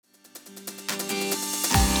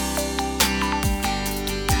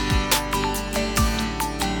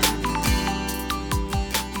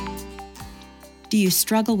Do you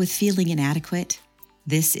struggle with feeling inadequate?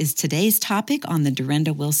 This is today's topic on the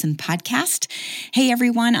Durenda Wilson podcast. Hey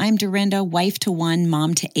everyone, I'm Durenda, wife to 1,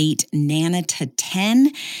 mom to 8, nana to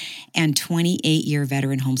 10, and 28-year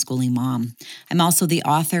veteran homeschooling mom. I'm also the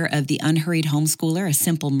author of The Unhurried Homeschooler, a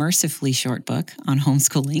simple, mercifully short book on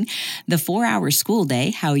homeschooling, The 4-Hour School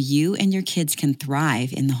Day, How You and Your Kids Can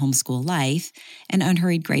Thrive in the Homeschool Life, and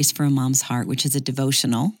Unhurried Grace for a Mom's Heart, which is a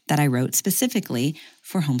devotional that I wrote specifically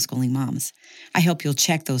for homeschooling moms. I hope you'll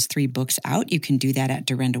check those 3 books out. You can do that at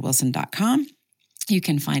durendawilson.com. You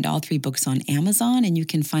can find all 3 books on Amazon, and you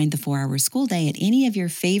can find The 4-Hour School Day at any of your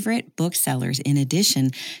favorite booksellers in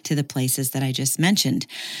addition to the places that I just mentioned.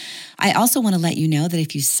 I also want to let you know that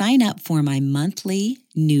if you sign up for my monthly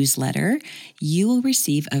newsletter, you will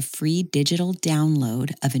receive a free digital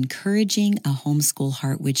download of Encouraging a Homeschool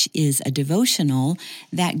Heart, which is a devotional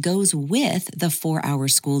that goes with the 4-Hour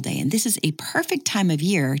School Day. And this is a perfect time of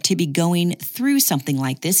year to be going through something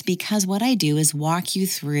like this, because what I do is walk you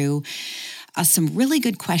through some really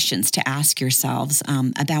good questions to ask yourselves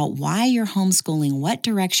about why you're homeschooling, what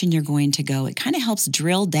direction you're going to go. It kind of helps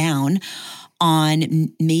drill down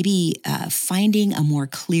on maybe finding a more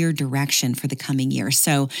clear direction for the coming year.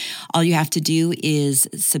 So all you have to do is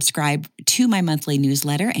subscribe to my monthly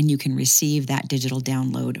newsletter, and you can receive that digital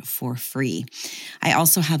download for free. I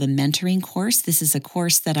also have a mentoring course. This is a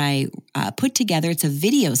course that I put together. It's a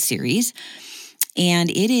video series. And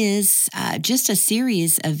it is just a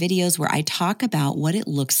series of videos where I talk about what it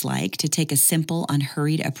looks like to take a simple,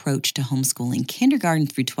 unhurried approach to homeschooling kindergarten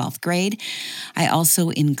through 12th grade. I also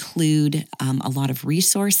include a lot of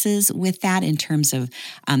resources with that in terms of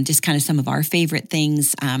just kind of some of our favorite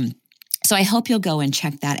things. So I hope you'll go and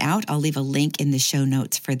check that out. I'll leave a link in the show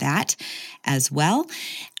notes for that as well.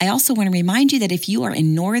 I also want to remind you that if you are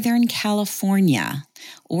in Northern California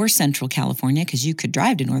or Central California, because you could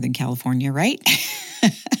drive to Northern California, right?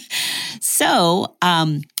 So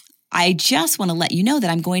I just want to let you know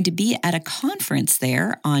that I'm going to be at a conference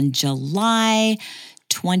there on July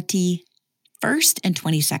 21st and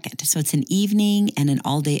 22nd. So it's an evening and an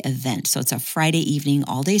all-day event. So it's a Friday evening,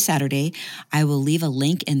 all-day Saturday. I will leave a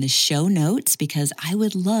link in the show notes because I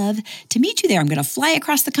would love to meet you there. I'm going to fly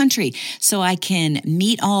across the country so I can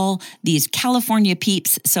meet all these California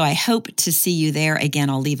peeps. So I hope to see you there. Again,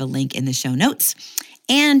 I'll leave a link in the show notes.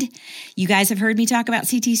 And you guys have heard me talk about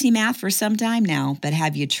CTC Math for some time now, but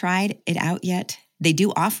have you tried it out yet? They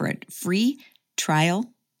do offer it, free trial.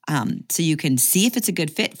 So you can see if it's a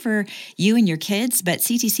good fit for you and your kids, but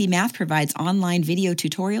CTC Math provides online video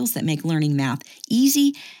tutorials that make learning math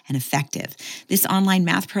easy and effective. This online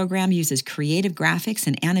math program uses creative graphics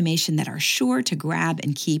and animation that are sure to grab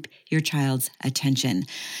and keep your child's attention.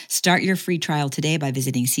 Start your free trial today by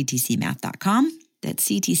visiting ctcmath.com. That's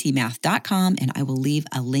ctcmath.com, and I will leave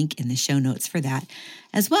a link in the show notes for that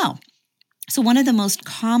as well. So one of the most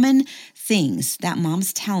common things that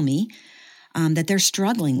moms tell me that they're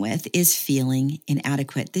struggling with is feeling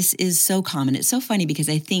inadequate. This is so common. It's so funny because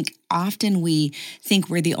I think often we think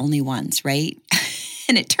we're the only ones, right?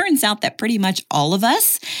 And it turns out that pretty much all of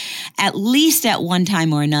us, at least at one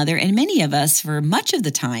time or another, and many of us for much of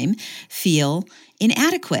the time, feel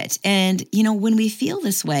inadequate. And, you know, when we feel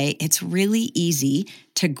this way, it's really easy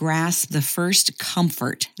to grasp the first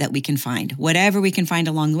comfort that we can find, whatever we can find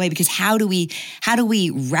along the way, because how do we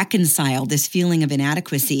reconcile this feeling of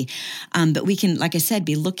inadequacy? But we can, like I said,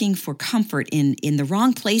 be looking for comfort in the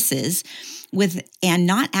wrong places and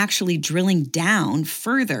not actually drilling down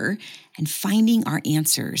further and finding our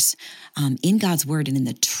answers in God's word and in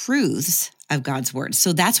the truths of God's word.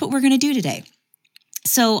 So that's what we're going to do today.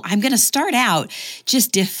 So I'm going to start out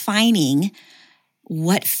just defining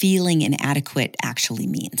what feeling inadequate actually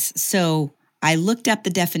means. So I looked up the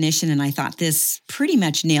definition and I thought this pretty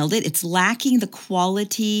much nailed it. It's lacking the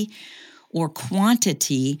quality or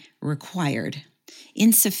quantity required,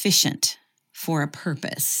 insufficient for a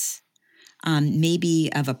purpose, maybe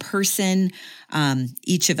of a person.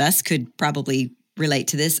 Each of us could probably relate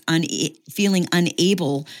to this, feeling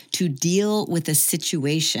unable to deal with a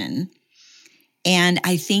situation. And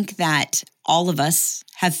I think that all of us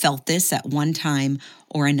have felt this at one time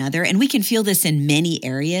or another. And we can feel this in many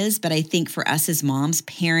areas, but I think for us as moms,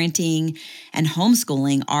 parenting and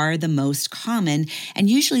homeschooling are the most common and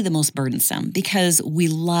usually the most burdensome because we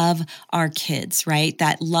love our kids, right?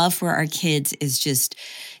 That love for our kids is just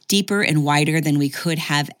deeper and wider than we could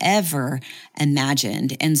have ever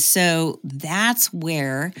imagined. And so that's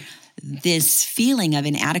where this feeling of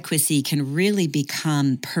inadequacy can really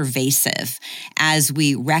become pervasive as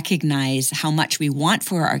we recognize how much we want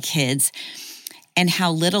for our kids and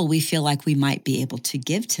how little we feel like we might be able to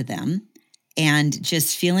give to them And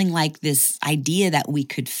just feeling like this idea that we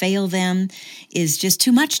could fail them is just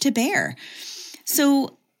too much to bear.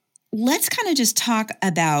 So let's kind of just talk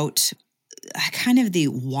about kind of the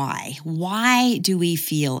why. Why do we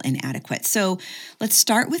feel inadequate? So let's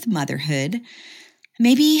start with motherhood.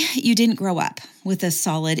 Maybe you didn't grow up with a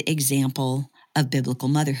solid example of biblical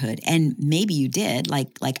motherhood, and maybe you did,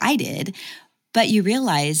 like I did, but you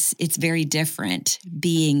realize it's very different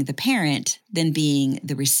being the parent than being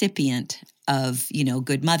the recipient of,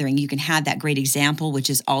 good mothering. You can have that great example, which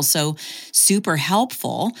is also super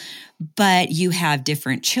helpful, but you have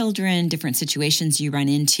different children, different situations you run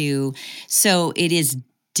into. So it is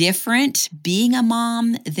different being a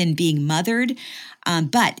mom than being mothered.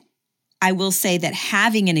 But I will say that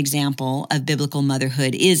having an example of biblical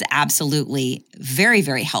motherhood is absolutely very,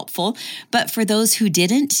 very helpful. But for those who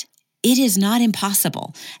didn't, it is not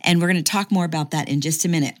impossible. And we're going to talk more about that in just a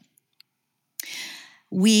minute.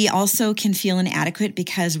 We also can feel inadequate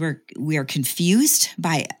because we are confused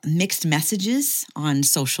by mixed messages on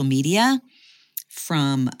social media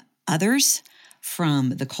from others, from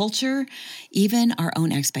the culture, even our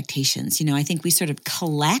own expectations. I think we sort of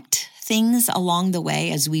collect things along the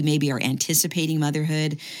way as we maybe are anticipating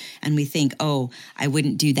motherhood, and we think, oh, I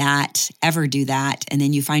wouldn't do that, ever do that. And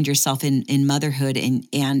then you find yourself in motherhood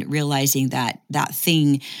and realizing that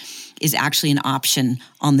thing is actually an option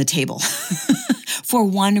on the table for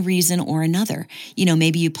one reason or another.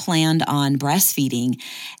 Maybe you planned on breastfeeding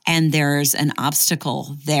and there's an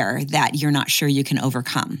obstacle there that you're not sure you can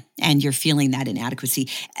overcome, and you're feeling that inadequacy.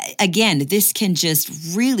 Again, this can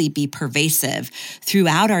just really be pervasive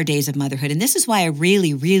throughout our days of motherhood. And this is why I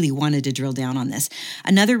really, really wanted to drill down on this.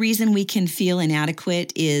 Another reason we can feel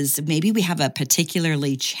inadequate is maybe we have a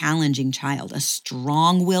particularly challenging child, a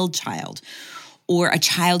strong-willed child, or a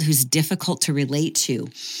child who's difficult to relate to,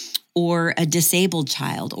 or a disabled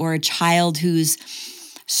child, or a child who's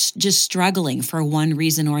just struggling for one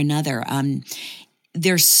reason or another.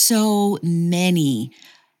 There's so many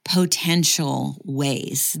potential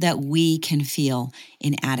ways that we can feel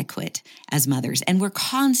inadequate as mothers. And we're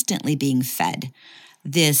constantly being fed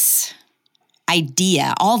this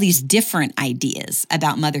idea, all these different ideas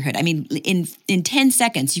about motherhood. I mean, in 10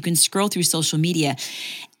 seconds, you can scroll through social media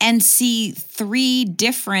and see 3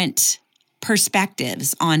 different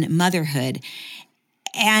perspectives on motherhood.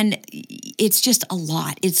 And it's just a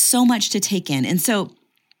lot. It's so much to take in. And so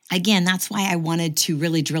again, that's why I wanted to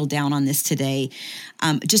really drill down on this today.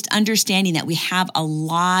 Just understanding that we have a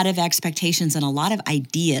lot of expectations and a lot of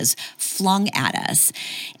ideas flung at us.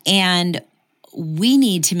 And we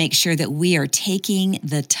need to make sure that we are taking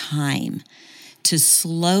the time to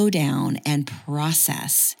slow down and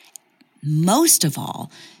process, most of all,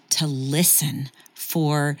 to listen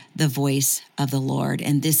for the voice of the Lord.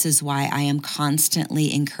 And this is why I am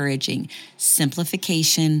constantly encouraging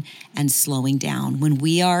simplification and slowing down. When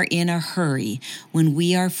we are in a hurry, when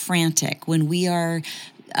we are frantic, when we are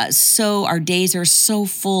our days are so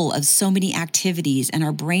full of so many activities and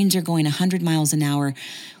our brains are going 100 miles an hour,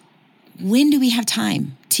 when do we have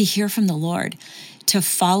time to hear from the Lord, to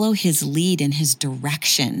follow his lead and his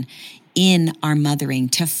direction in our mothering,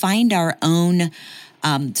 to find our own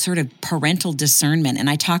sort of parental discernment? And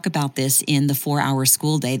I talk about this in the 4-Hour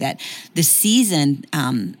School Day, that the season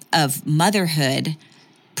of motherhood,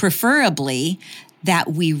 preferably,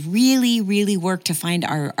 that we really, really work to find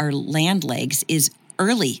our land legs is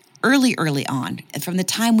early on, from the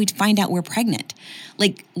time we find out we're pregnant.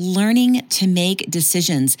 Like learning to make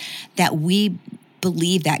decisions that we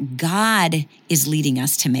believe that God is leading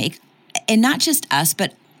us to make, and not just us,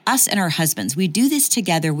 but us and our husbands. We do this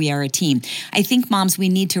together. We are a team. I think, moms, we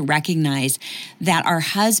need to recognize that our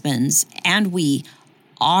husbands and we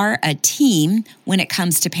are a team when it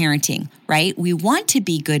comes to parenting, right? We want to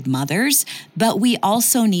be good mothers, but we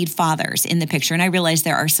also need fathers in the picture. And I realize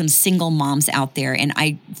there are some single moms out there, and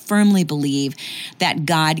I firmly believe that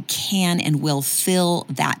God can and will fill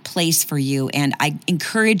that place for you. And I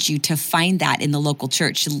encourage you to find that in the local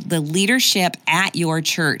church. The leadership at your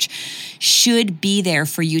church should be there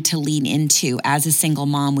for you to lean into as a single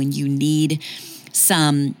mom when you need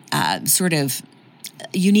some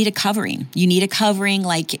you need a covering. You need a covering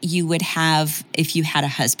like you would have if you had a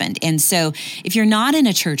husband. And so if you're not in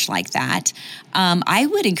a church like that, I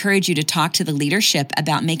would encourage you to talk to the leadership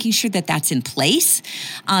about making sure that that's in place.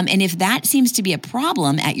 And if that seems to be a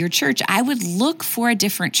problem at your church, I would look for a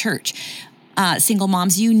different church. Single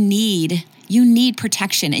moms, you need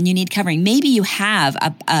protection and you need covering. Maybe you have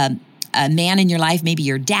a man in your life, maybe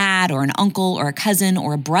your dad or an uncle or a cousin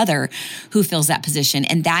or a brother who fills that position.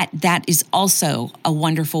 And that is also a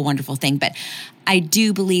wonderful, wonderful thing. But I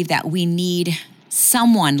do believe that we need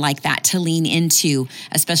someone like that to lean into,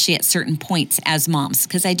 especially at certain points as moms,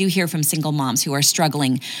 because I do hear from single moms who are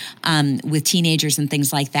struggling with teenagers and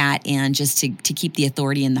things like that, and just to keep the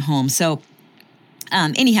authority in the home. So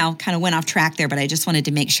anyhow, kind of went off track there, but I just wanted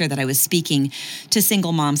to make sure that I was speaking to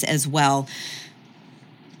single moms as well.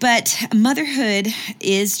 But motherhood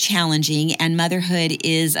is challenging, and motherhood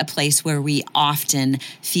is a place where we often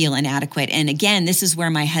feel inadequate. And again, this is where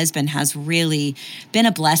my husband has really been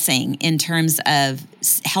a blessing in terms of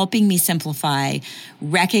helping me simplify,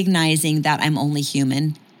 recognizing that I'm only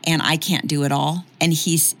human and I can't do it all. And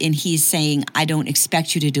he's saying, I don't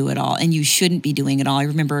expect you to do it all, and you shouldn't be doing it all. I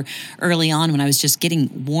remember early on when I was just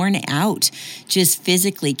getting worn out, just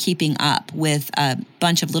physically keeping up with a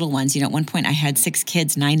bunch of little ones. At one point I had 6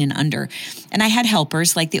 kids, 9 and under, and I had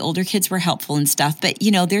helpers, like the older kids were helpful and stuff, but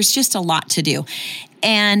there's just a lot to do.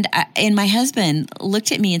 And my husband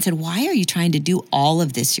looked at me and said, why are you trying to do all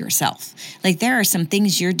of this yourself? Like, there are some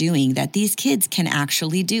things you're doing that these kids can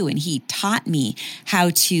actually do. And he taught me how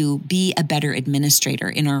to be a better administrator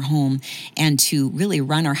in our home and to really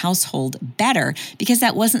run our household better, because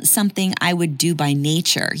that wasn't something I would do by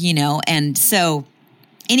nature, And so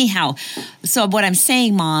anyhow, so what I'm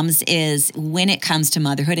saying, moms, is when it comes to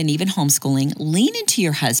motherhood and even homeschooling, lean into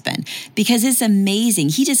your husband, because it's amazing.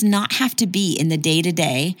 He does not have to be in the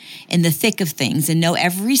day-to-day, in the thick of things, and know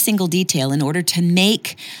every single detail in order to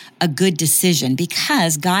make a good decision,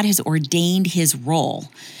 because God has ordained his role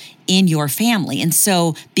in your family. And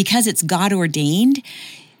so because it's God ordained,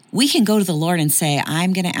 we can go to the Lord and say,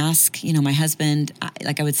 I'm going to ask, my husband,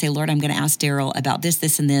 like I would say, Lord, I'm going to ask Daryl about this,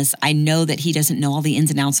 this, and this. I know that he doesn't know all the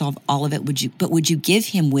ins and outs of all of it. Would you give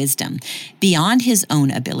him wisdom beyond his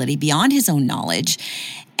own ability, beyond his own knowledge,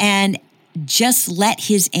 and just let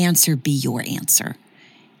his answer be your answer?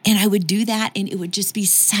 And I would do that, and it would just be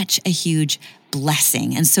such a huge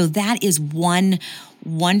blessing. And so that is one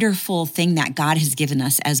wonderful thing that God has given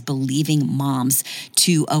us as believing moms,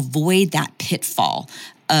 to avoid that pitfall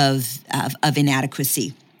of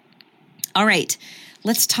inadequacy. All right,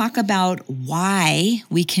 let's talk about why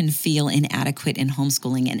we can feel inadequate in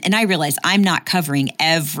homeschooling. And I realize I'm not covering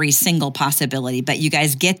every single possibility, but you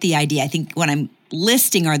guys get the idea. I think what I'm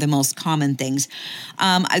listing are the most common things.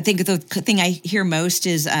 I think the thing I hear most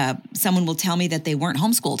is someone will tell me that they weren't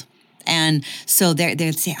homeschooled. And so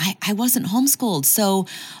they'd say, I wasn't homeschooled. So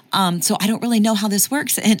I don't really know how this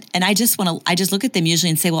works. And I just look at them usually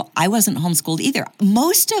and say, well, I wasn't homeschooled either.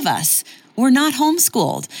 Most of us were not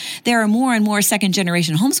homeschooled. There are more and more second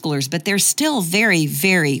generation homeschoolers, but they're still very,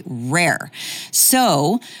 very rare.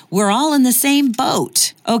 So we're all in the same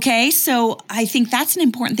boat. Okay. So I think that's an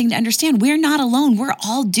important thing to understand. We're not alone. We're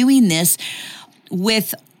all doing this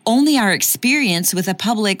with only our experience with a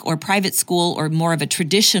public or private school, or more of a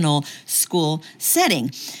traditional school setting.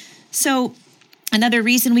 So another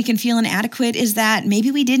reason we can feel inadequate is that maybe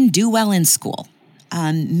we didn't do well in school.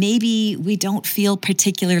 Maybe we don't feel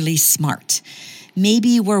particularly smart.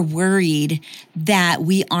 Maybe we're worried that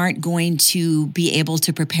we aren't going to be able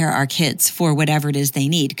to prepare our kids for whatever it is they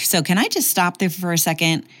need. So can I just stop there for a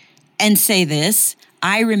second and say this?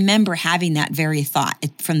 I remember having that very thought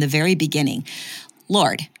from the very beginning.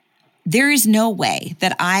 Lord, there is no way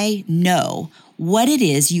that I know what it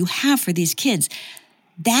is you have for these kids.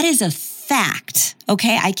 That is a fact,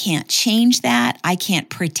 okay? I can't change that. I can't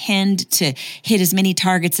pretend to hit as many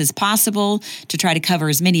targets as possible, to try to cover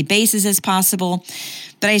as many bases as possible.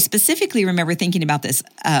 But I specifically remember thinking about this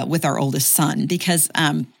with our oldest son, because,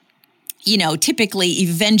 typically,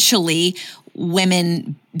 eventually,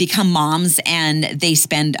 women become moms and they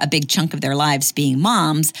spend a big chunk of their lives being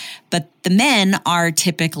moms, but the men are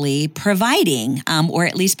typically providing, or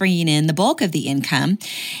at least bringing in the bulk of the income.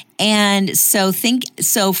 And so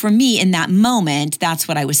for me in that moment, that's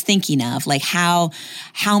what I was thinking of, like how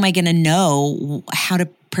am I going to know how to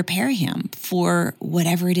prepare him for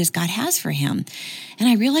whatever it is God has for him? And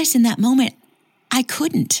I realized in that moment, I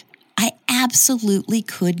couldn't. I absolutely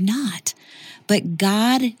could not. But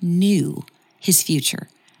God knew his future.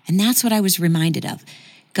 And that's what I was reminded of.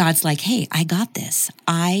 God's like, hey, I got this.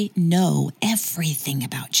 I know everything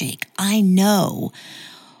about Jake. I know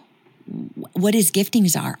what his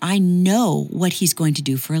giftings are. I know what he's going to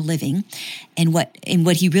do for a living. And what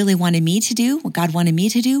he really wanted me to do, what God wanted me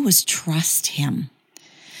to do, was trust him.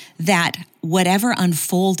 That whatever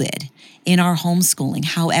unfolded in our homeschooling,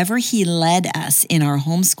 however he led us in our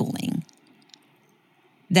homeschooling,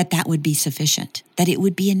 that would be sufficient, that it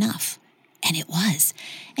would be enough. And it was.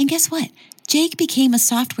 And guess what? Jake became a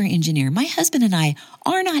software engineer. My husband and I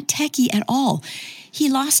are not techie at all. He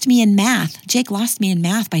lost me in math. Jake lost me in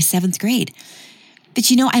math by 7th grade.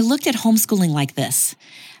 But I looked at homeschooling like this.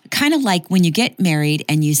 kind of like when you get married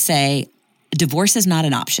and you say, divorce is not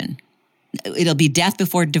an option. It'll be death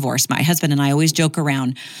before divorce. My husband and I always joke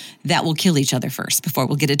around that we'll kill each other first before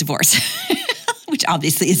we'll get a divorce, which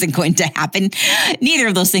obviously isn't going to happen. Neither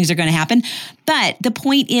of those things are going to happen. But the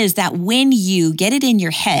point is that when you get it in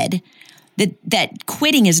your head that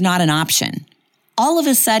quitting is not an option, all of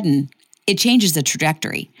a sudden it changes the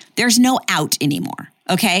trajectory. There's no out anymore.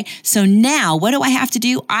 Okay. So now what do I have to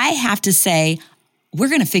do? I have to say, we're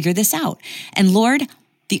going to figure this out. And Lord,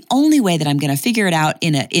 the only way that I'm going to figure it out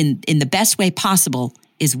in the best way possible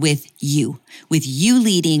is with you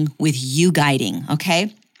leading, with you guiding.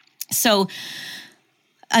 Okay. So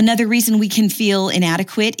another reason we can feel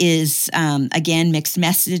inadequate is, again, mixed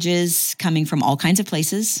messages coming from all kinds of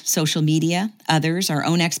places, social media, others, our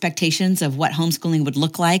own expectations of what homeschooling would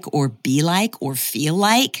look like or be like or feel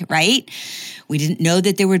like, right? We didn't know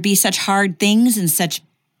that there would be such hard things and such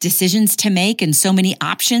decisions to make and so many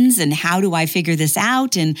options, and how do I figure this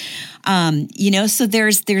out? And, so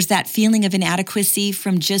there's that feeling of inadequacy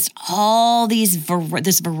from just all this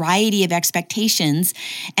variety of expectations.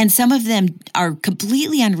 And some of them are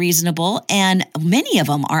completely unreasonable, and many of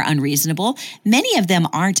them are unreasonable. Many of them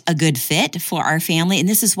aren't a good fit for our family. And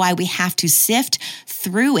this is why we have to sift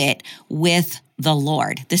through it with the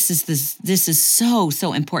Lord. This is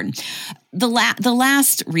so important. The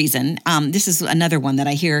last reason, this is another one that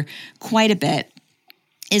I hear quite a bit,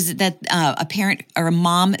 is that a parent or a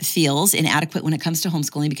mom feels inadequate when it comes to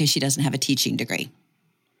homeschooling because she doesn't have a teaching degree.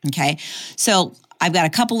 Okay, so I've got a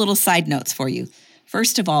couple little side notes for you.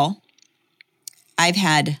 First of all, I've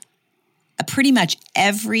had pretty much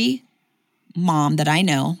every mom that I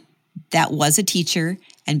know that was a teacher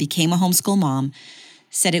and became a homeschool mom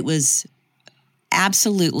said it was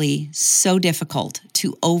absolutely so difficult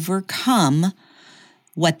to overcome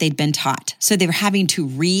what they'd been taught. So they were having to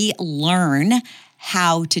relearn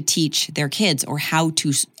how to teach their kids or how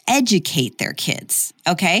to educate their kids,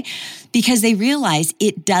 okay? Because they realize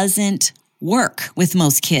it doesn't work with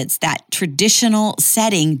most kids. That traditional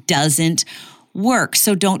setting doesn't work.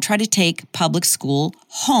 So don't try to take public school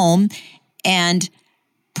home and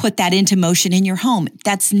put that into motion in your home.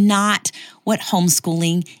 That's not what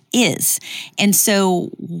homeschooling is. And so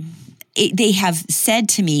they have said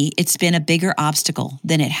to me, it's been a bigger obstacle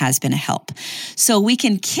than it has been a help. So we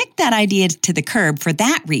can kick that idea to the curb for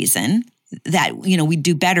that reason, that, we'd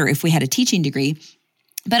do better if we had a teaching degree.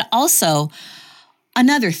 But also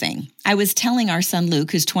another thing, I was telling our son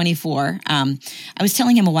Luke, who's 24, I was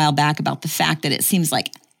telling him a while back about the fact that it seems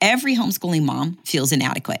like every homeschooling mom feels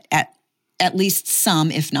inadequate at least some,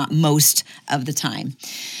 if not most of the time.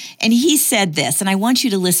 And he said this, and I want you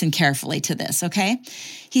to listen carefully to this, okay?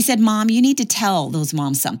 He said, Mom, you need to tell those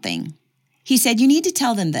moms something. He said, you need to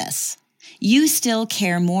tell them this. You still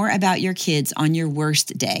care more about your kids on your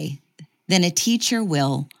worst day than a teacher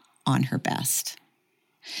will on her best.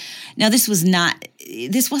 Now, this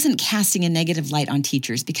wasn't casting a negative light on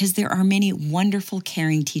teachers, because there are many wonderful,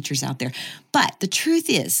 caring teachers out there. But the truth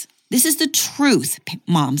is, this is the truth,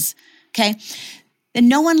 moms, okay? That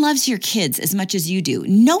no one loves your kids as much as you do.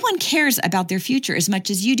 No one cares about their future as much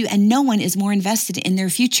as you do, and no one is more invested in their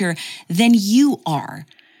future than you are.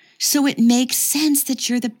 So it makes sense that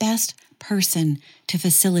you're the best person to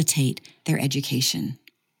facilitate their education.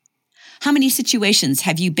 How many situations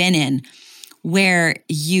have you been in where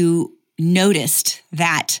you noticed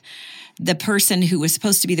that the person who was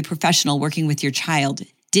supposed to be the professional working with your child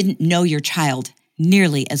didn't know your child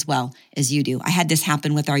nearly as well as you do? I had this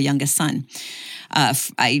happen with our youngest son.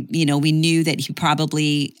 We knew that he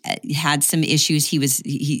probably had some issues. He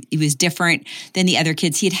was different than the other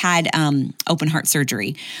kids. He had open heart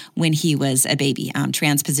surgery when he was a baby,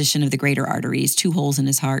 transposition of the greater arteries, 2 holes in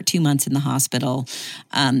his heart, 2 months in the hospital.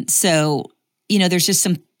 There's just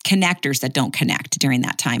some connectors that don't connect during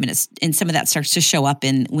that time. And some of that starts to show up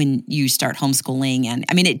when you start homeschooling. And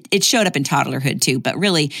it showed up in toddlerhood too, but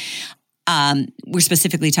really, we're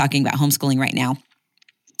specifically talking about homeschooling right now.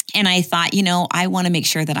 And I thought, I want to make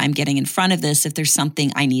sure that I'm getting in front of this if there's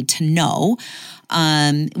something I need to know,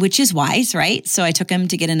 which is wise, right? So I took him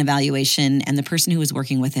to get an evaluation, and the person who was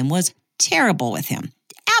working with him was terrible with him,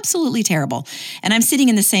 absolutely terrible. And I'm sitting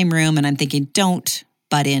in the same room and I'm thinking, don't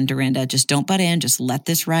butt in, Dorinda, just don't butt in, just let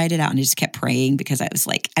this ride it out. And I just kept praying, because I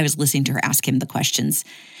was listening to her ask him the questions.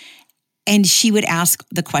 And she would ask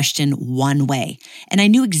the question one way. And I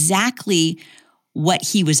knew exactly what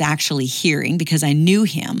he was actually hearing, because I knew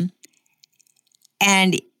him.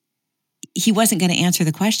 And he wasn't going to answer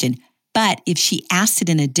the question. But if she asked it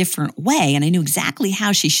in a different way, and I knew exactly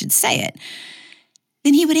how she should say it,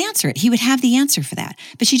 then he would answer it. He would have the answer for that.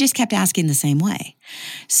 But she just kept asking the same way.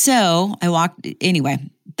 So anyway,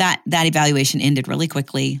 that evaluation ended really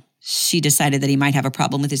quickly. She decided that he might have a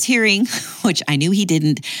problem with his hearing, which I knew he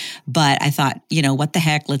didn't. But I thought, what the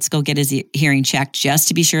heck? Let's go get his hearing checked just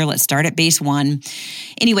to be sure. Let's start at base 1.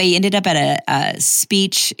 Anyway, he ended up at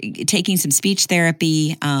taking some speech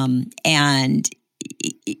therapy, and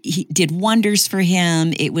he did wonders for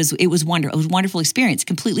him. It was wonderful. It was a wonderful experience.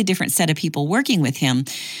 Completely different set of people working with him.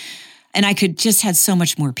 And I had so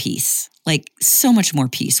much more peace, so much more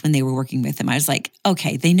peace when they were working with him. I was like,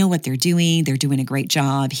 okay, they know what they're doing. They're doing a great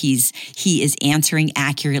job. He is answering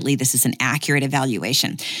accurately. This is an accurate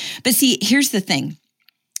evaluation. But see, here's the thing.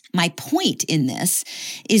 My point in this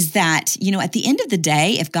is that, at the end of the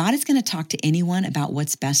day, if God is going to talk to anyone about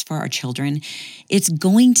what's best for our children, it's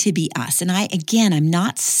going to be us. And I'm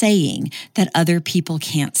not saying that other people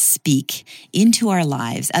can't speak into our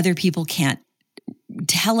lives. Other people can't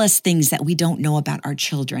tell us things that we don't know about our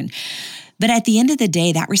children. But at the end of the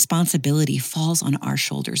day, that responsibility falls on our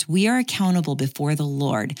shoulders. We are accountable before the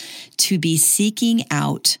Lord to be seeking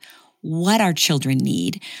out what our children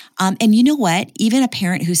need. And you know what? Even a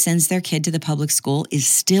parent who sends their kid to the public school is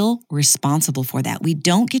still responsible for that. We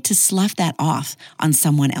don't get to slough that off on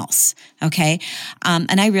someone else, okay?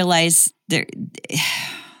 And I realize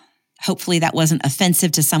hopefully that wasn't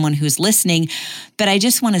offensive to someone who's listening, but I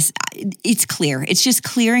just want to, it's clear. It's just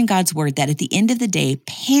clear in God's word that at the end of the day,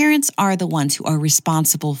 parents are the ones who are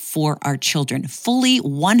responsible for our children, fully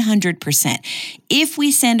 100%. If we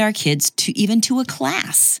send our kids to a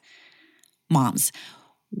class, moms,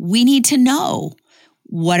 we need to know,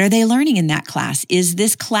 what are they learning in that class? Is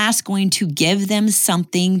this class going to give them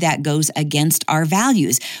something that goes against our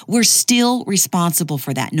values? We're still responsible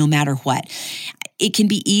for that no matter what. It can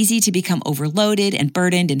be easy to become overloaded and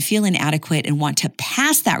burdened and feel inadequate and want to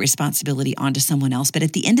pass that responsibility on to someone else. But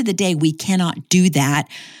at the end of the day, we cannot do that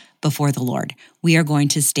before the Lord. We are going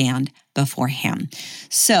to stand before Him.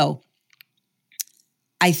 So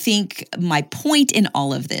I think my point in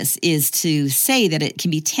all of this is to say that it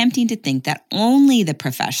can be tempting to think that only the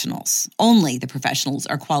professionals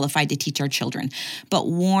are qualified to teach our children. But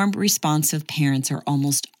warm, responsive parents are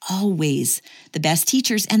almost always the best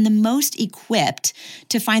teachers and the most equipped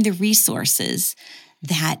to find the resources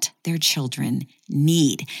that their children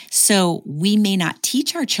need. So we may not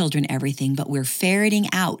teach our children everything, but we're ferreting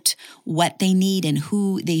out what they need and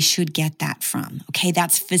who they should get that from. Okay,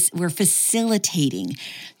 we're facilitating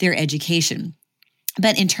their education.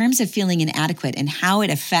 But in terms of feeling inadequate and how it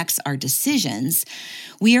affects our decisions,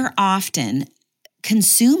 we are often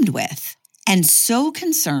consumed with and so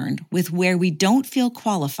concerned with where we don't feel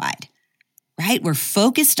qualified. Right? We're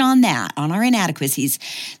focused on our inadequacies,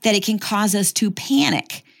 that it can cause us to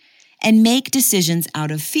panic and make decisions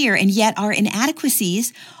out of fear. And yet our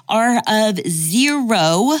inadequacies are of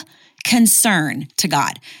zero concern to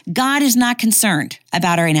God. God is not concerned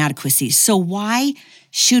about our inadequacies. So why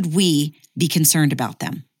should we be concerned about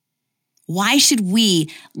them? Why should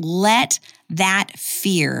we let that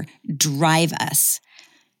fear drive us?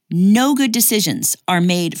 No good decisions are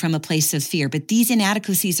made from a place of fear, but these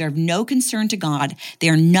inadequacies are of no concern to God. They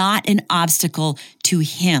are not an obstacle to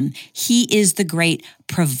Him. He is the great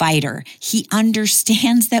provider. He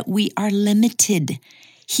understands that we are limited.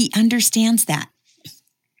 He understands that.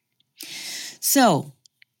 So,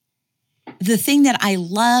 the thing that I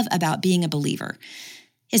love about being a believer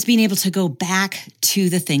is being able to go back to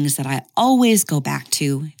the things that I always go back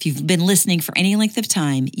to. If you've been listening for any length of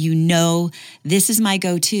time, you know this is my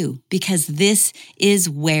go-to because this is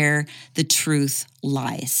where the truth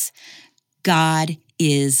lies. God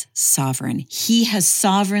is sovereign. He has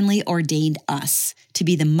sovereignly ordained us to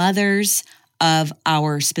be the mothers of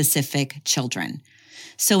our specific children.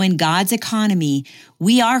 So in God's economy,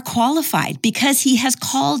 we are qualified because He has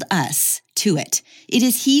called us to it. It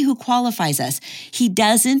is He who qualifies us. He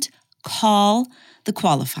doesn't call the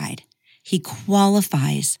qualified. He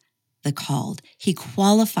qualifies the called. He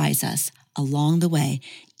qualifies us along the way,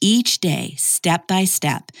 each day, step by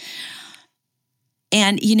step.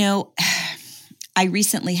 And, I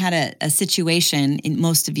recently had a situation, and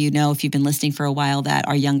most of you know if you've been listening for a while that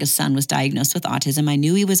our youngest son was diagnosed with autism. I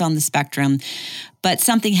knew he was on the spectrum, but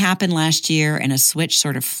something happened last year and a switch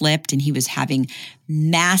sort of flipped and he was having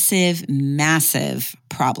massive, massive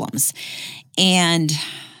problems. And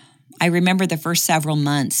I remember the first several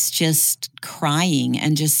months just crying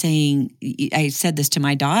and just saying, I said this to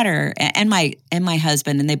my daughter and my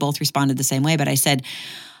husband, and they both responded the same way, but I said,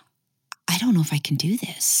 I don't know if I can do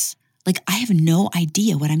this. Like, I have no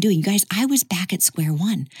idea what I'm doing. You guys, I was back at square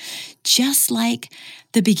one. Just like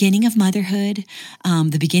the beginning of motherhood,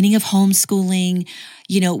 the beginning of homeschooling,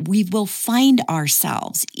 we will find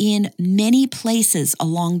ourselves in many places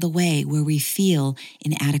along the way where we feel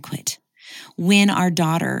inadequate. When our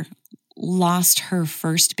daughter lost her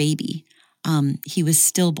first baby, he was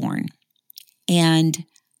stillborn and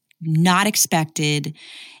not expected.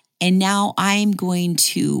 And now I'm going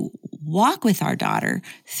to walk with our daughter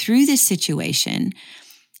through this situation.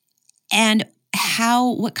 And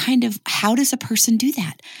how does a person do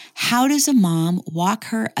that? How does a mom walk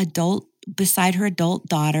beside her adult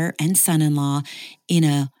daughter and son-in-law in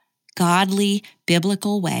a godly,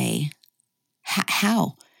 biblical way?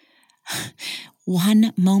 How?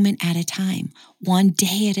 One moment at a time, one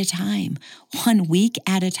day at a time, 1 week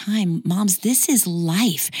at a time. Moms, this is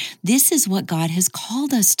life. This is what God has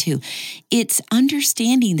called us to. It's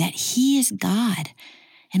understanding that He is God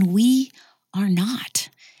and we are not.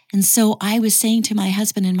 And so I was saying to my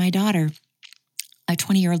husband and my daughter, a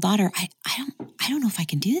 20-year-old daughter, I don't know if I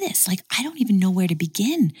can do this. Like, I don't even know where to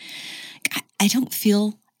begin. I don't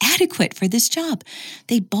feel adequate for this job.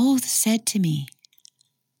 They both said to me,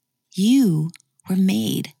 you were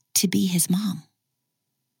made to be His mom.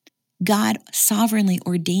 God sovereignly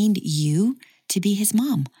ordained you to be His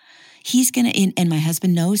mom. He's going to, and my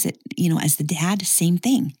husband knows that, as the dad, same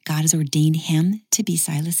thing. God has ordained him to be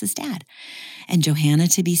Silas's dad and Johanna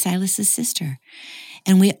to be Silas's sister.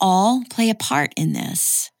 And we all play a part in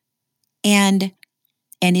this and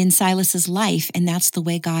in Silas's life. And that's the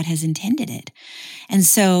way God has intended it. And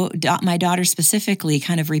so my daughter specifically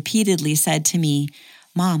kind of repeatedly said to me,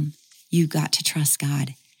 Mom, you got to trust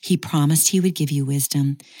God. He promised He would give you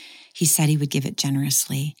wisdom. He said He would give it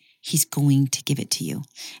generously. He's going to give it to you.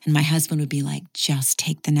 And my husband would be like, just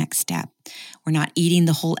take the next step. We're not eating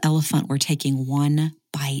the whole elephant. We're taking one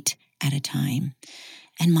bite at a time.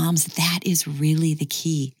 And moms, that is really the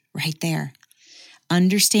key right there.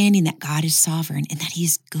 Understanding that God is sovereign and that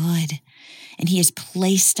He's good. And He has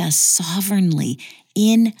placed us sovereignly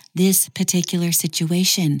in this particular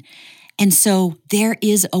situation. And so there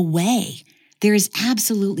is a way. There is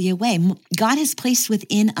absolutely a way. God has placed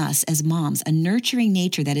within us as moms a nurturing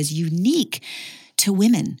nature that is unique to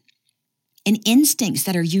women and instincts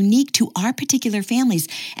that are unique to our particular families.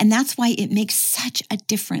 And that's why it makes such a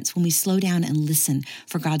difference when we slow down and listen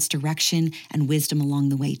for God's direction and wisdom along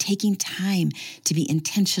the way, taking time to be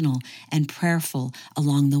intentional and prayerful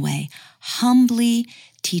along the way, humbly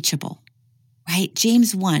teachable. Right?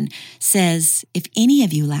 James 1 says, if any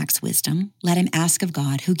of you lacks wisdom, let him ask of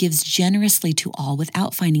God, who gives generously to all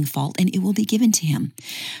without finding fault, and it will be given to him.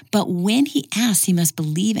 But when he asks, he must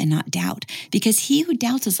believe and not doubt, because he who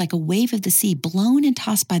doubts is like a wave of the sea, blown and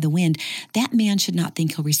tossed by the wind. That man should not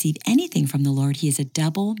think he'll receive anything from the Lord. He is a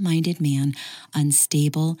double-minded man,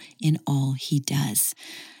 unstable in all he does.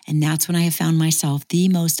 And that's when I have found myself the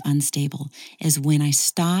most unstable, is when I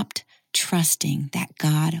stopped trusting that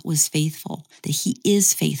God was faithful, that He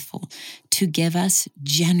is faithful to give us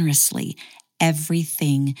generously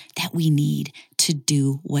everything that we need to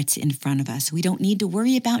do what's in front of us. We don't need to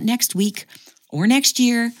worry about next week or next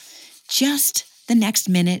year, just the next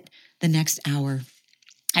minute, the next hour.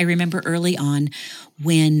 I remember early on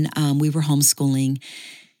when we were homeschooling,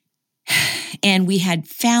 and we had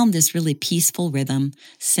found this really peaceful rhythm,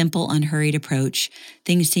 simple, unhurried approach.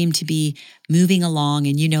 Things seemed to be moving along.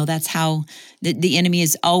 And that's how the enemy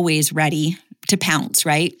is always ready to pounce,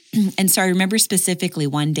 right? And so I remember specifically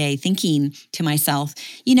one day thinking to myself,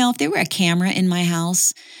 if there were a camera in my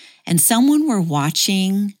house and someone were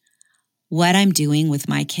watching what I'm doing with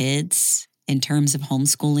my kids in terms of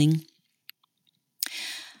homeschooling,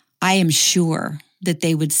 I am sure that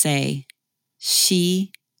they would say,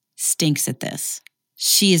 she stinks at this.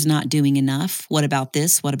 She is not doing enough. What about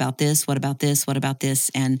this? What about this? What about this? What about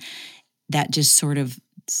this? And that just sort of,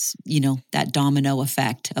 that domino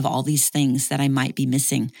effect of all these things that I might be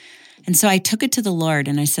missing. And so I took it to the Lord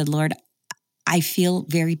and I said, Lord, I feel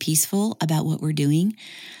very peaceful about what we're doing,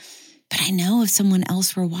 but I know if someone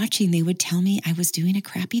else were watching, they would tell me I was doing a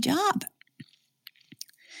crappy job.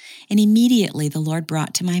 And immediately the Lord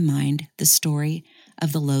brought to my mind the story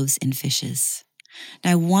of the loaves and fishes.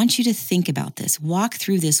 Now, I want you to think about this. Walk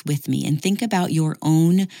through this with me and think about your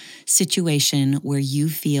own situation where you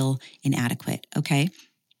feel inadequate, okay?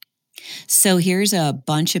 So here's a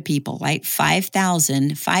bunch of people, right?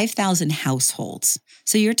 5,000 households.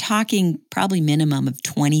 So you're talking probably minimum of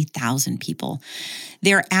 20,000 people.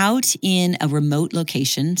 They're out in a remote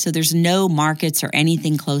location, so there's no markets or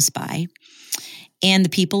anything close by. And the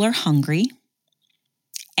people are hungry.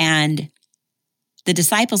 And The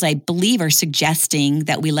disciples, I believe, are suggesting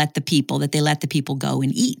that they let the people go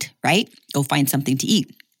and eat, right? Go find something to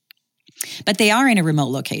eat. But they are in a remote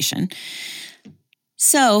location.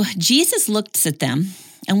 So Jesus looks at them,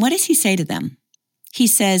 and what does he say to them? He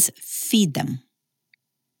says, feed them.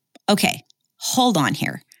 Okay, hold on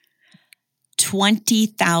here.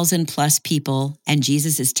 20,000 plus people, and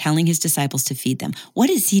Jesus is telling his disciples to feed them.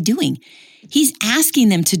 What is he doing? He's asking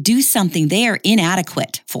them to do something they are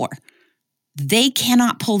inadequate for. They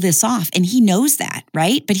cannot pull this off, and he knows that,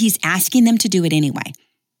 right? But he's asking them to do it anyway.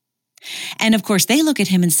 And of course, they look at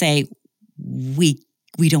him and say,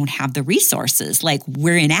 we don't have the resources. Like,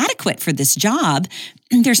 we're inadequate for this job.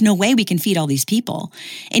 There's no way we can feed all these people.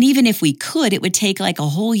 And even if we could, it would take like a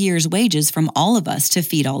whole year's wages from all of us to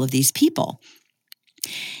feed all of these people.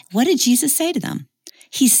 What did Jesus say to them?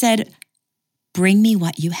 He said, bring me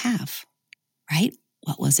what you have, right?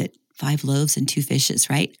 What was it? 5 loaves and 2 fishes,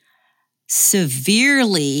 right?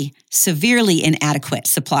 Severely inadequate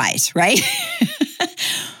supplies, right?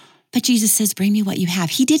 But Jesus says, bring me what you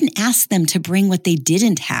have. He didn't ask them to bring what they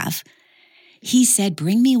didn't have. He said,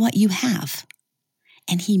 bring me what you have.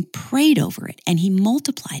 And he prayed over it, and he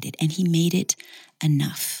multiplied it, and he made it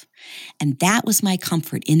enough. And that was my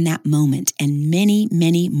comfort in that moment and many,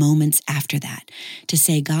 many moments after that, to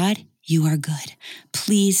say, God, you are good.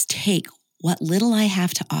 Please take what little I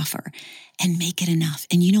have to offer and make it enough.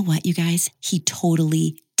 And you know what, you guys? He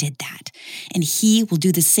totally did that. And he will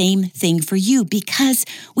do the same thing for you because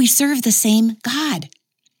we serve the same God.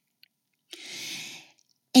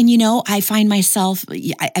 And I find myself,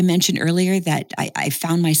 I mentioned earlier that I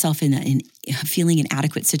found myself in a feeling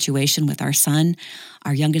inadequate situation with our son,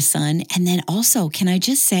 our youngest son. And then also, can I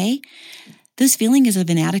just say, those feelings of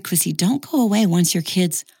inadequacy don't go away once your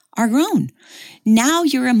kids are grown. Now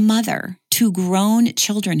you're a mother to grown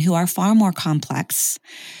children who are far more complex,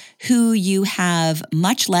 who you have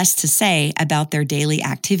much less to say about their daily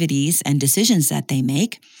activities and decisions that they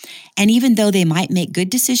make. And even though they might make good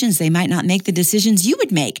decisions, they might not make the decisions you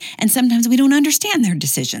would make. And sometimes we don't understand their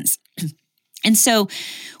decisions. And so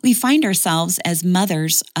we find ourselves as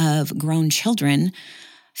mothers of grown children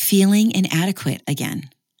feeling inadequate again.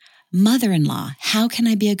 Mother-in-law, how can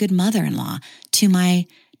I be a good mother-in-law to my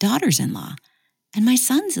daughters-in-law and my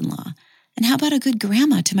sons-in-law? And how about a good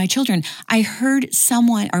grandma to my children? I heard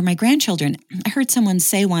someone, or my grandchildren, I heard someone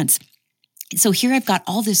say once, so here I've got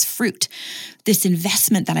all this fruit, this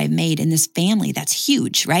investment that I've made in this family that's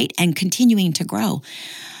huge, right? And continuing to grow.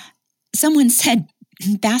 Someone said,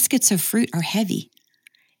 baskets of fruit are heavy.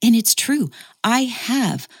 And it's true. I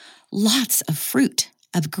have lots of fruit,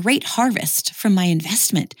 of great harvest from my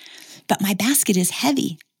investment, but my basket is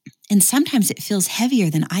heavy. And sometimes it feels heavier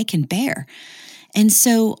than I can bear. And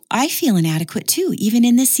so I feel inadequate too, even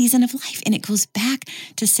in this season of life. And it goes back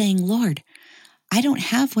to saying, Lord, I don't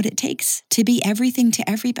have what it takes to be everything to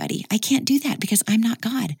everybody. I can't do that because I'm not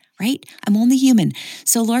God, right? I'm only human.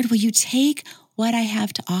 So Lord, will you take what I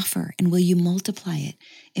have to offer and will you multiply it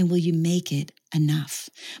and will you make it enough?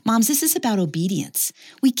 Moms, this is about obedience.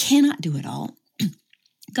 We cannot do it all.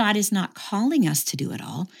 God is not calling us to do it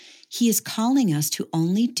all. He is calling us to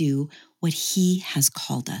only do what he has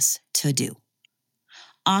called us to do.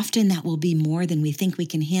 Often that will be more than we think we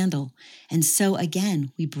can handle. And so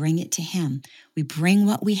again, we bring it to him. We bring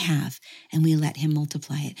what we have and we let him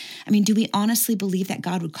multiply it. I mean, do we honestly believe that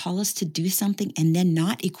God would call us to do something and then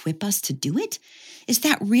not equip us to do it? Is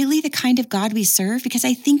that really the kind of God we serve? Because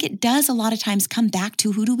I think it does a lot of times come back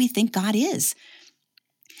to who do we think God is?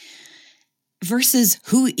 Versus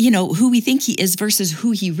who we think he is versus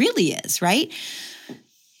who he really is, right?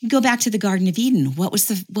 Go back to the Garden of Eden. What was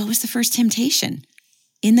the first temptation?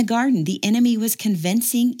 In the garden, the enemy was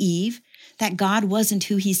convincing Eve that God wasn't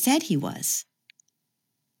who he said he was,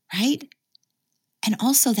 right? And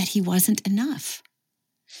also that he wasn't enough.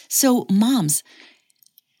 So moms,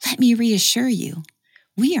 let me reassure you,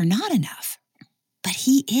 we are not enough, but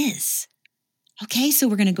he is. Okay, so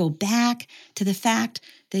we're going to go back to the fact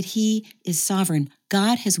that he is sovereign.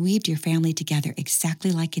 God has weaved your family together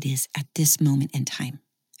exactly like it is at this moment in time,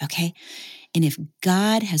 okay? And if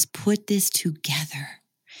God has put this together,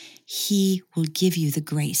 he will give you the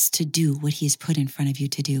grace to do what he has put in front of you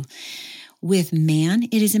to do. With man,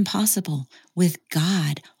 it is impossible. With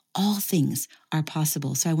God, all things are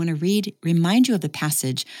possible. So I want to remind you of the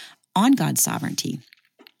passage on God's sovereignty.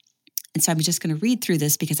 And so I'm just going to read through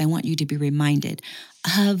this because I want you to be reminded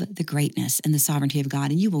of the greatness and the sovereignty of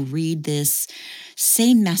God. And you will read this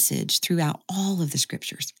same message throughout all of the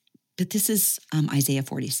scriptures. But this is Isaiah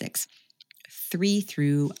 46, 3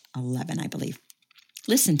 through 11, I believe.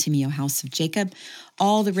 Listen to me, O house of Jacob,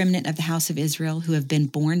 all the remnant of the house of Israel who have been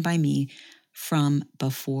born by me, from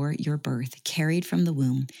before your birth, carried from the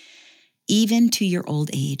womb, even to your old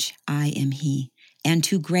age, I am he, and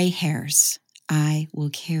to gray hairs, I will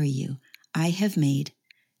carry you. I have made,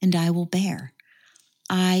 and I will bear.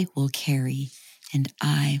 I will carry, and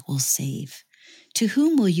I will save. To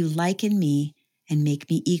whom will you liken me and make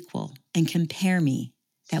me equal, and compare me,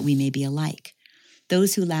 that we may be alike?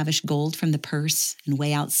 Those who lavish gold from the purse and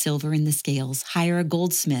weigh out silver in the scales hire a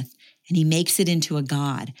goldsmith, and he makes it into a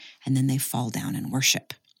god, and then they fall down and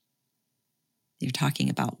worship. You're talking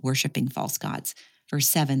about worshiping false gods. Verse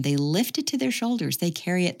 7, they lift it to their shoulders, they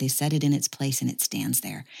carry it, they set it in its place, and it stands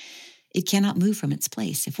there. It cannot move from its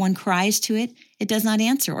place. If one cries to it, it does not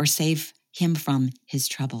answer or save him from his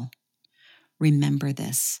trouble. Remember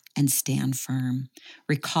this and stand firm.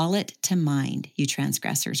 Recall it to mind, you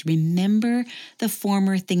transgressors. Remember the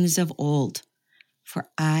former things of old, for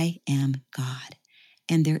I am God,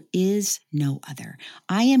 and there is no other.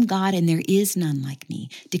 I am God, and there is none like me,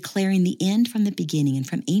 declaring the end from the beginning and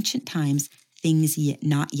from ancient times, things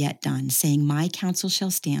not yet done, saying, my counsel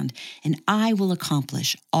shall stand, and I will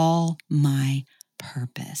accomplish all my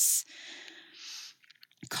purpose.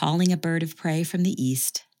 Calling a bird of prey from the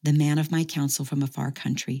east, the man of my counsel from a far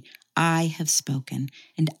country, I have spoken,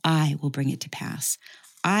 and I will bring it to pass.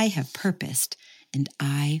 I have purposed, and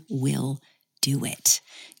I will do it.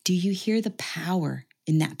 Do you hear the power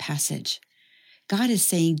in that passage? God is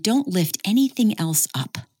saying, don't lift anything else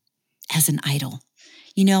up as an idol.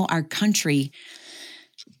 You know, our country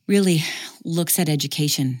really looks at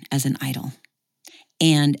education as an idol.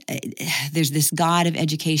 And there's this God of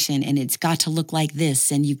education, and it's got to look like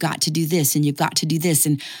this, and you've got to do this, and you've got to do this.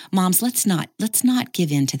 And moms, let's not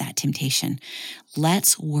give in to that temptation.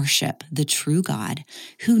 Let's worship the true God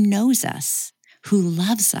who knows us, who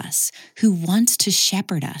loves us, who wants to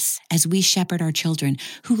shepherd us as we shepherd our children,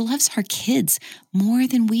 who loves our kids more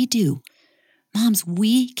than we do. Moms,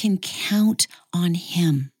 we can count on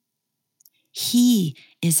him. He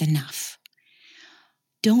is enough.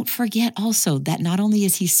 Don't forget also that not only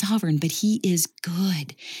is he sovereign, but he is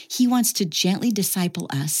good. He wants to gently disciple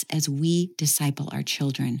us as we disciple our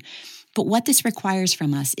children. But what this requires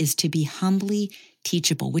from us is to be humbly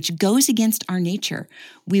teachable, which goes against our nature.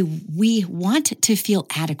 We want to feel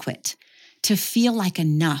adequate, to feel like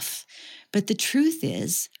enough. But the truth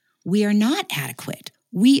is, we are not adequate.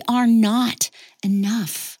 We are not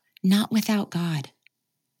enough, not without God.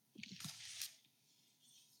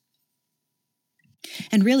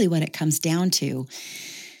 And really what it comes down to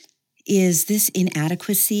is this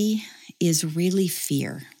inadequacy is really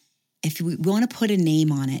fear. If we want to put a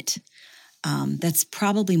name on it, that's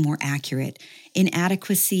probably more accurate.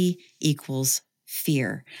 Inadequacy equals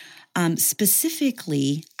fear.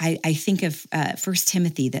 Specifically, I think of 1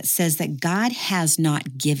 Timothy that says that God has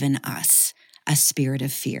not given us a spirit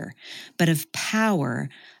of fear, but of power,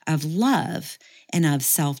 of love, and of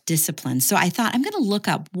self-discipline. So I thought, I'm going to look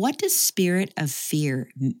up, what does spirit of fear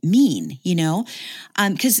mean,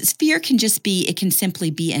 because fear can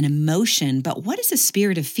simply be an emotion, but what is a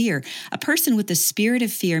spirit of fear? A person with the spirit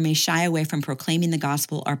of fear may shy away from proclaiming the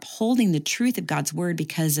gospel or upholding the truth of God's word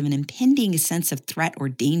because of an impending sense of threat or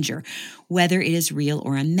danger, whether it is real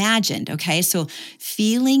or imagined, okay? So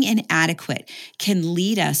feeling inadequate can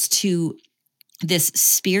lead us to this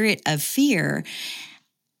spirit of fear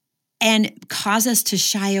and cause us to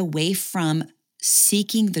shy away from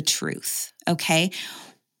seeking the truth, okay?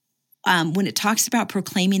 When it talks about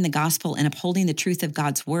proclaiming the gospel and upholding the truth of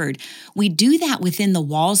God's word, we do that within the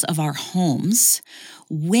walls of our homes.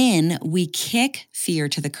 When we kick fear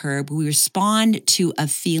to the curb, we respond to a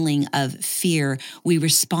feeling of fear. We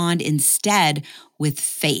respond instead with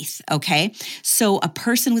faith, okay? So a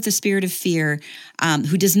person with a spirit of fear,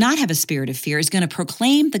 who does not have a spirit of fear, is going to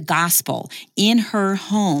proclaim the gospel in her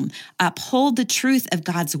home, uphold the truth of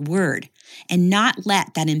God's word, and not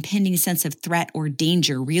let that impending sense of threat or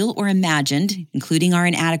danger, real or imagined, including our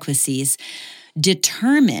inadequacies,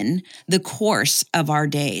 determine the course of our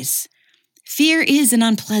days. Fear is an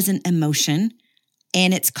unpleasant emotion,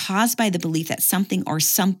 and it's caused by the belief that something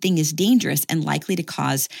is dangerous and likely to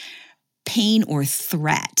cause pain or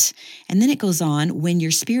threat. And then it goes on, when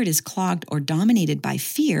your spirit is clogged or dominated by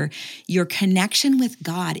fear, your connection with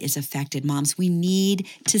God is affected. Moms, we need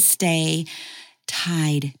to stay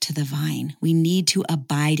tied to the vine. We need to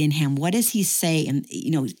abide in him. What does he say? And,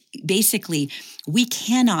 basically, we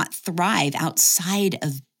cannot thrive outside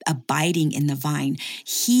of abiding in the vine.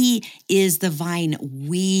 He is the vine.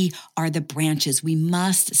 We are the branches. We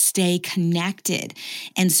must stay connected.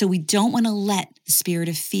 And so we don't want to let the spirit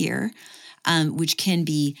of fear, which can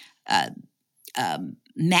be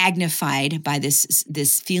magnified by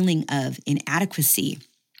this feeling of inadequacy,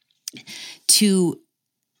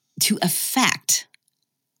 to affect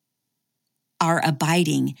our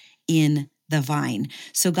abiding in the vine.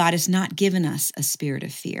 So God has not given us a spirit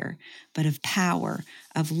of fear, but of power,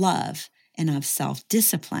 of love, and of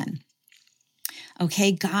self-discipline.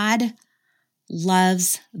 Okay, God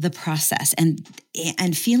loves the process, and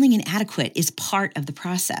feeling inadequate is part of the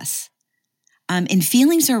process. And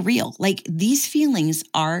feelings are real. Like, these feelings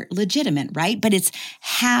are legitimate, right? But it's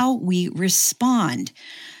how we respond.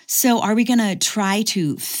 So are we going to try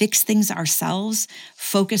to fix things ourselves,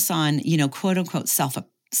 focus on, quote unquote,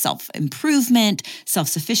 self-improvement,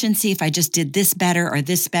 self-sufficiency? If I just did this better or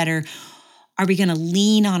this better, are we going to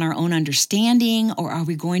lean on our own understanding, or are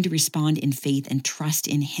we going to respond in faith and trust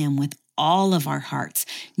in Him with all of our hearts,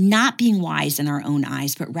 not being wise in our own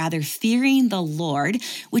eyes, but rather fearing the Lord,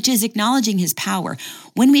 which is acknowledging His power?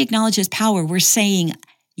 When we acknowledge His power, we're saying,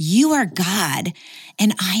 you are God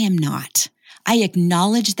and I am not. I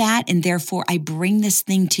acknowledge that, and therefore I bring this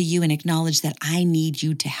thing to you and acknowledge that I need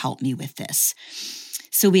you to help me with this.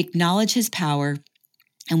 So we acknowledge His power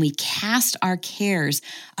and we cast our cares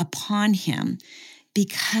upon Him,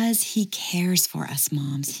 because He cares for us,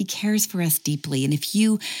 moms. He cares for us deeply. And if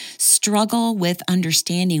you struggle with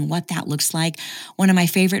understanding what that looks like, one of my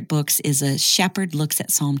favorite books is A Shepherd Looks at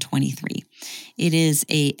Psalm 23. It is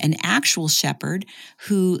an actual shepherd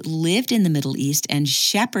who lived in the Middle East and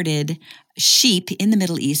shepherded sheep in the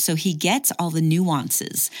Middle East. So he gets all the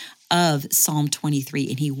nuances of Psalm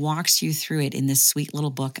 23, and he walks you through it in this sweet little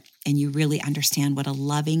book, and you really understand what a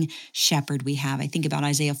loving shepherd we have. I think about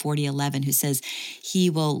Isaiah 40:11, who says He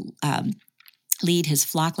will lead His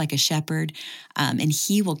flock like a shepherd, and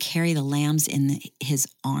He will carry the lambs in His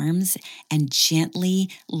arms and gently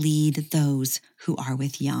lead those who are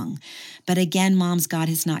with young. But again, moms, God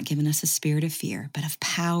has not given us a spirit of fear, but of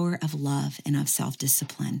power, of love, and of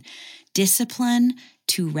self-discipline. Discipline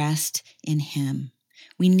to rest in Him.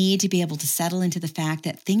 We need to be able to settle into the fact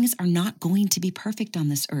that things are not going to be perfect on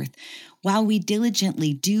this earth. While we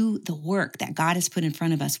diligently do the work that God has put in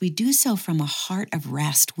front of us, we do so from a heart of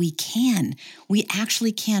rest. We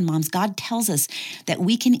actually can, moms. God tells us that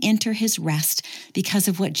we can enter His rest because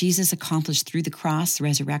of what Jesus accomplished through the cross, the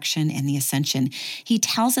resurrection, and the ascension. He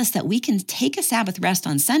tells us that we can take a Sabbath rest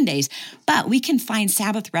on Sundays, but we can find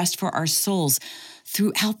Sabbath rest for our souls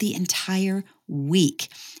throughout the entire week.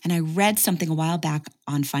 And I read something a while back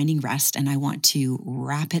on finding rest, and I want to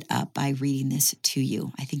wrap it up by reading this to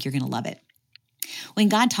you. I think you're going to love it. When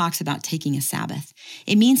God talks about taking a Sabbath,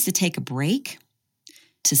 it means to take a break,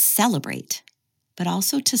 to celebrate, but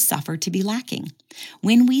also to suffer to be lacking.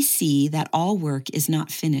 When we see that all work is not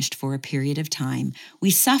finished for a period of time,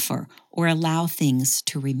 we suffer or allow things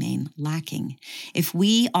to remain lacking. If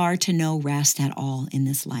we are to know rest at all in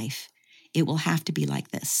this life, it will have to be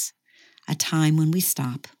like this: a time when we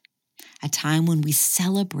stop, a time when we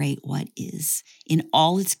celebrate what is in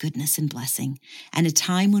all its goodness and blessing, and a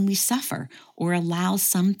time when we suffer or allow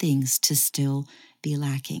some things to still be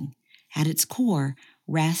lacking. At its core,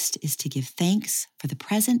 rest is to give thanks for the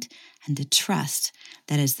present and to trust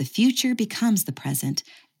that as the future becomes the present,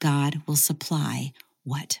 God will supply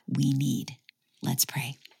what we need. Let's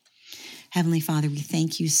pray. Heavenly Father, we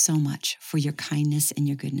thank you so much for your kindness and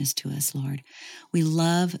your goodness to us, Lord. We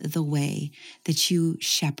love the way that you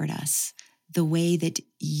shepherd us, the way that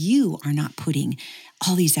you are not putting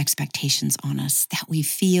all these expectations on us that we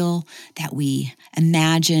feel, that we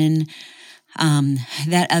imagine,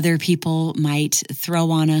 that other people might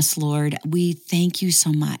throw on us, Lord. We thank you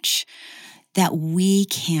so much that we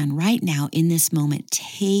can right now in this moment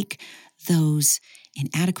take those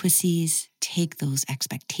inadequacies, take those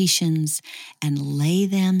expectations and lay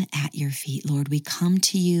them at your feet, Lord. We come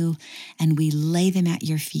to you and we lay them at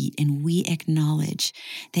your feet, and we acknowledge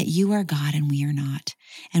that you are God and we are not.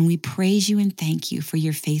 And we praise you and thank you for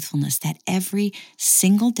your faithfulness, that every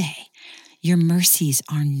single day your mercies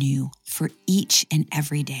are new for each and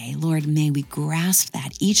every day. Lord, may we grasp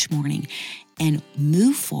that each morning and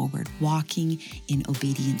move forward, walking in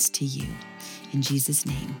obedience to you. In Jesus'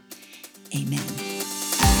 name, amen.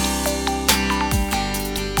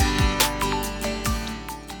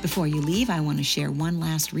 Before you leave, I want to share one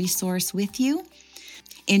last resource with you.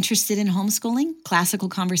 Interested in homeschooling? Classical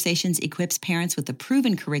Conversations equips parents with a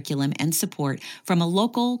proven curriculum and support from a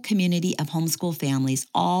local community of homeschool families,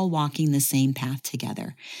 all walking the same path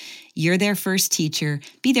together. You're their first teacher.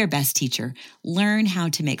 Be their best teacher. Learn how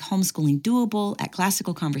to make homeschooling doable at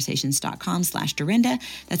classicalconversations.com/Dorinda.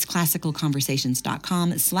 That's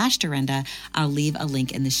classicalconversations.com/Dorinda. I'll leave a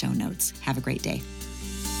link in the show notes. Have a great day.